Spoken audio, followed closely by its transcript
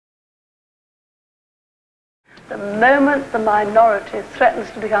The moment the minority threatens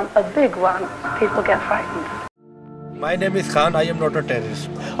to become a big one, people get frightened. My name is Khan, I am not a terrorist.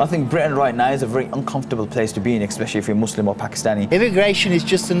 I think Britain right now is a very uncomfortable place to be in, especially if you're Muslim or Pakistani. Immigration is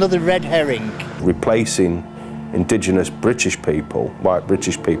just another red herring. Replacing indigenous British people, white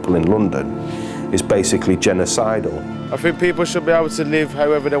British people in London, is basically genocidal. I think people should be able to live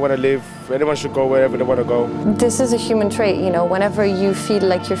however they want to live. Anyone should go wherever they want to go. This is a human trait, you know, whenever you feel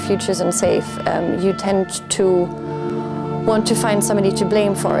like your future's unsafe, you tend to want to find somebody to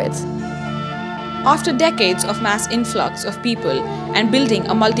blame for it. After decades of mass influx of people and building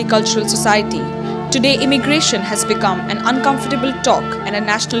a multicultural society, today immigration has become an uncomfortable talk and a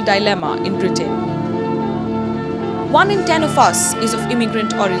national dilemma in Britain. 1 in 10 of us is of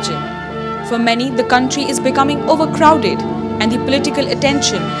immigrant origin. For many, the country is becoming overcrowded and the political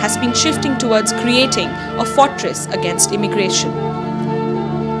attention has been shifting towards creating a fortress against immigration.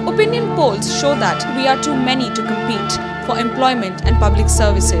 Opinion polls show that we are too many to compete for employment and public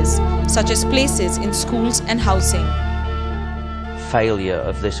services, such as places in schools and housing. Failure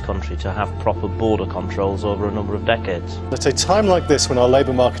of this country to have proper border controls over a number of decades. At a time like this, when our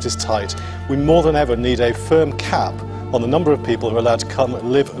labour market is tight, we more than ever need a firm cap on the number of people who are allowed to come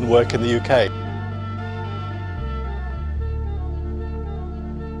and live and work in the UK.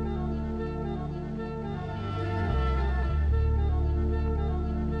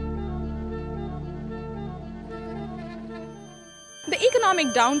 The economic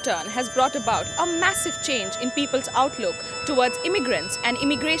downturn has brought about a massive change in people's outlook towards immigrants and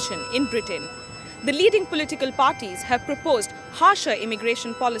immigration in Britain. The leading political parties have proposed harsher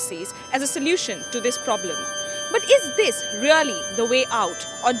immigration policies as a solution to this problem. But is this really the way out,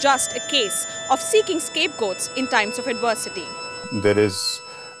 or just a case of seeking scapegoats in times of adversity? There is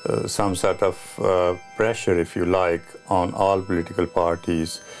some sort of pressure, if you like, on all political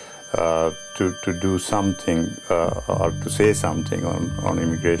parties to do something or to say something on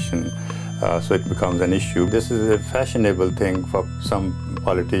immigration, so it becomes an issue. This is a fashionable thing for some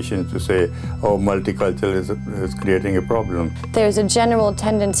politicians to say, oh, multiculturalism is creating a problem. There's a general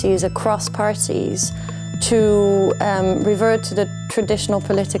tendency across parties to revert to the traditional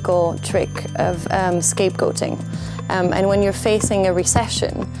political trick of scapegoating. And when you're facing a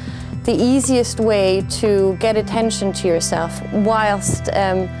recession, the easiest way to get attention to yourself whilst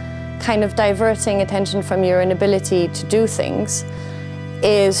kind of diverting attention from your inability to do things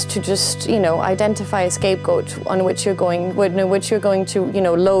is to just, you know, identify a scapegoat on which you're going to, you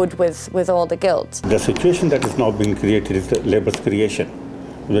know, load with all the guilt. The situation that is now being created is the labour's creation.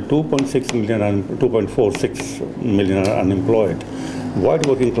 The 2.6 million and 2.46 million are unemployed. Wide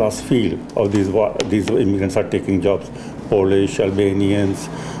working class feel of these immigrants are taking jobs, Polish, Albanians,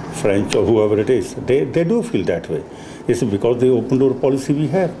 French, or whoever it is. They do feel that way. It's because the open door policy we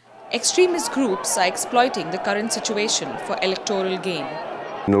have. Extremist groups are exploiting the current situation for electoral gain.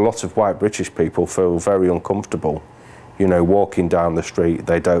 And a lot of white British people feel very uncomfortable, you know, walking down the street.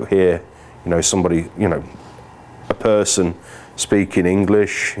 They don't hear, you know, somebody, you know, a person speaking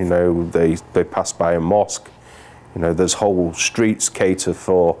English. You know, they pass by a mosque. You know, there's whole streets cater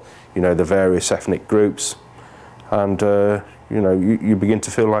for, you know, the various ethnic groups, and you know, you begin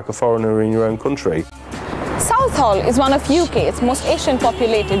to feel like a foreigner in your own country. Southall is one of UK's most Asian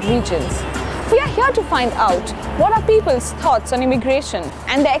populated regions. We are here to find out what are people's thoughts on immigration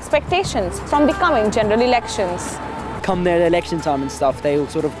and their expectations from the coming general elections. Come their election time and stuff, they will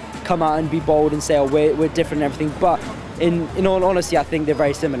sort of come out and be bold and say, oh, we're different and everything, but in all honesty, I think they're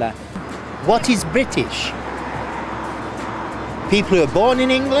very similar. What is British? People who are born in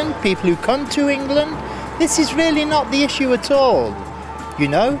England, people who come to England. This is really not the issue at all. You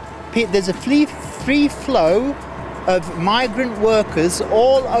know, there's a free flow of migrant workers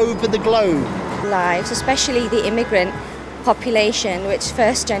all over the globe. Lives, especially the immigrant population, which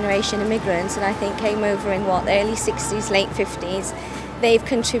first generation immigrants, and I think came over in the early 60s, late 50s, they've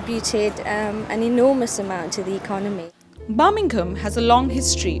contributed an enormous amount to the economy. Birmingham has a long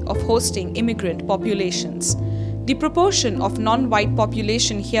history of hosting immigrant populations. The proportion of non-white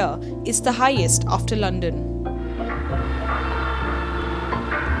population here is the highest after London.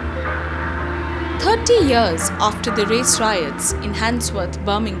 30 years after the race riots in Handsworth,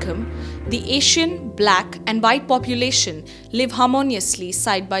 Birmingham, the Asian, black and white population live harmoniously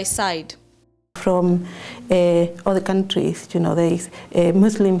side by side. From other countries, you know, there is a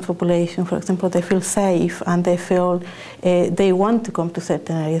Muslim population, for example, they feel safe and they feel they want to come to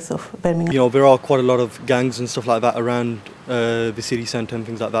certain areas of Birmingham. You know, there are quite a lot of gangs and stuff like that around the city centre and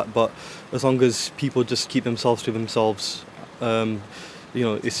things like that, but as long as people just keep themselves to themselves, you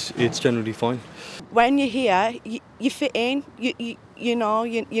know, it's generally fine. When you're here, you fit in, you you know,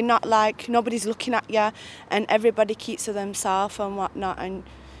 you're not like, nobody's looking at you and everybody keeps to themselves and whatnot, and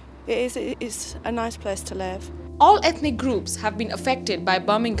it's a nice place to live. All ethnic groups have been affected by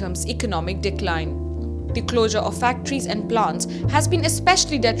Birmingham's economic decline. The closure of factories and plants has been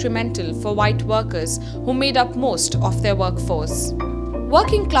especially detrimental for white workers who made up most of their workforce.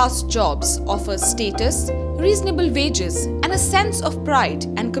 Working class jobs offer status, reasonable wages and a sense of pride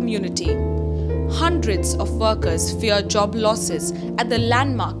and community. Hundreds of workers fear job losses at the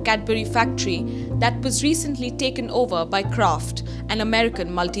landmark Cadbury factory that was recently taken over by Kraft, an American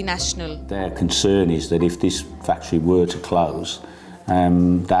multinational. Their concern is that if this factory were to close,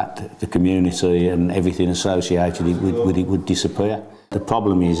 that the community and everything associated with it would disappear. The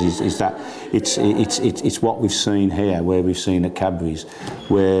problem is that it's what we've seen here, where we've seen at Cadbury's,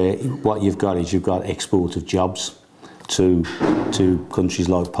 where what you've got is you've got export of jobs to countries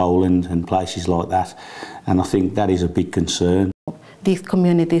like Poland and places like that, and I think that is a big concern. These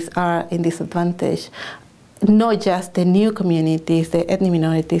communities are in disadvantage, not just the new communities, the ethnic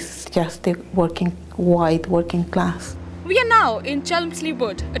minorities, just the white working class. We are now in Chelmsley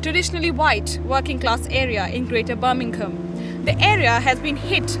Wood, a traditionally white working class area in Greater Birmingham. The area has been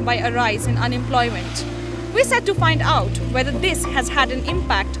hit by a rise in unemployment. We set to find out whether this has had an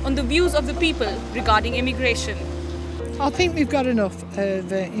impact on the views of the people regarding immigration. I think we've got enough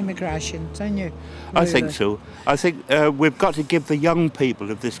of immigration, don't you? I think so. I think we've got to give the young people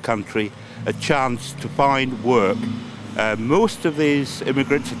of this country a chance to find work. Most of these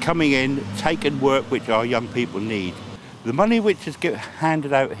immigrants are coming in, taking work which our young people need. The money which is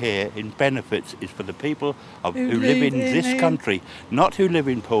handed out here in benefits is for the people who live in this country, not who live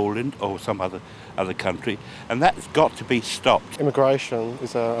in Poland or some other country, and that's got to be stopped. Immigration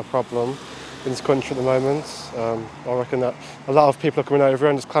is a problem in this country at the moment. I reckon that a lot of people are coming over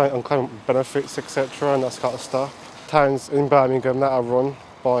and just claiming benefits, etc., and that's got to stop. Towns in Birmingham that are run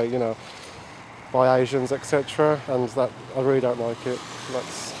by, by Asians, etc., and that I really don't like it.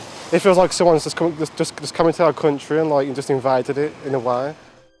 It feels like someone's just come into our country and just invaded it in a way.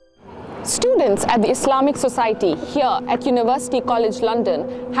 Students at the Islamic Society here at University College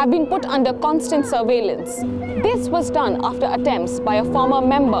London have been put under constant surveillance. This was done after attempts by a former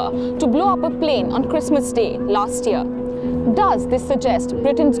member to blow up a plane on Christmas Day last year. Does this suggest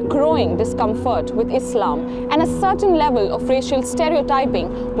Britain's growing discomfort with Islam and a certain level of racial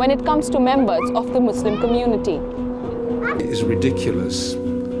stereotyping when it comes to members of the Muslim community? It is ridiculous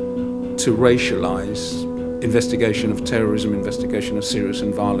to racialise investigation of terrorism, investigation of serious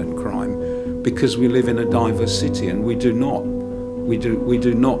and violent crime, because we live in a diverse city, and we do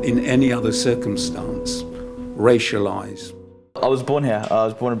not in any other circumstance racialise. I was born here. I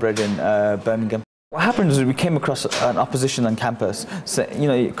was born and bred in Birmingham. What happened is we came across an opposition on campus,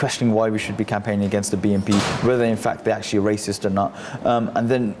 questioning why we should be campaigning against the BNP, whether in fact they're actually racist or not. And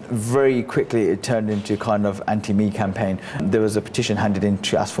then very quickly it turned into kind of anti-me campaign. There was a petition handed in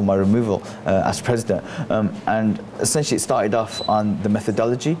to ask for my removal as president. And essentially it started off on the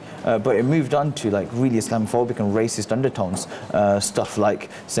methodology, but it moved on to really Islamophobic and racist undertones. Stuff like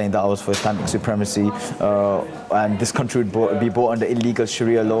saying that I was for Islamic supremacy, and this country would be brought under illegal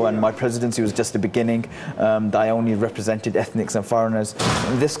Sharia law, and my presidency was just the beginning. That I only represented ethnics and foreigners.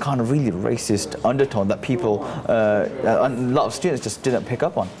 This kind of really racist undertone that people, a lot of students just didn't pick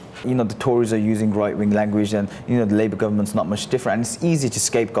up on. The Tories are using right-wing language, and the Labour government's not much different, and it's easy to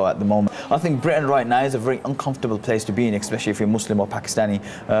scapegoat at the moment. I think Britain right now is a very uncomfortable place to be in, especially if you're Muslim or Pakistani,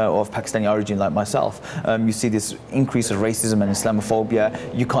 or of Pakistani origin like myself. You see this increase of racism and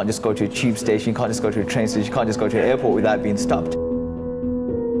Islamophobia. You can't just go to a tube station, you can't just go to a train station, you can't just go to an airport without being stopped.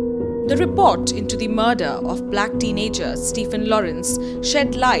 The report into the murder of black teenager Stephen Lawrence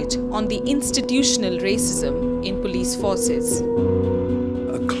shed light on the institutional racism in police forces.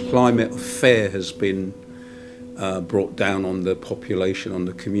 A climate of fear has been brought down on the population, on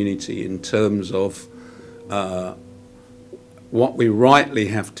the community, in terms of what we rightly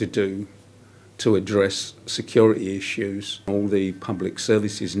have to do to address security issues. All the public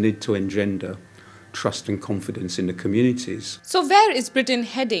services need to engender trust and confidence in the communities. So where is Britain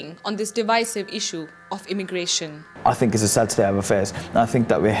heading on this divisive issue of immigration? I think it's a sad state of affairs. And I think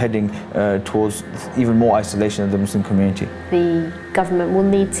that we're heading towards even more isolation of the Muslim community. The government will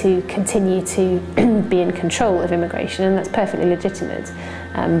need to continue to be in control of immigration, and that's perfectly legitimate.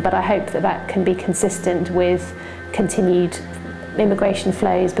 But I hope that that can be consistent with continued immigration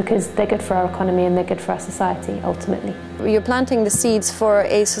flows, because they're good for our economy and they're good for our society ultimately. You're planting the seeds for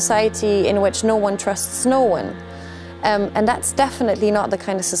a society in which no one trusts no one, and that's definitely not the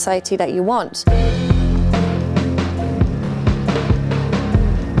kind of society that you want.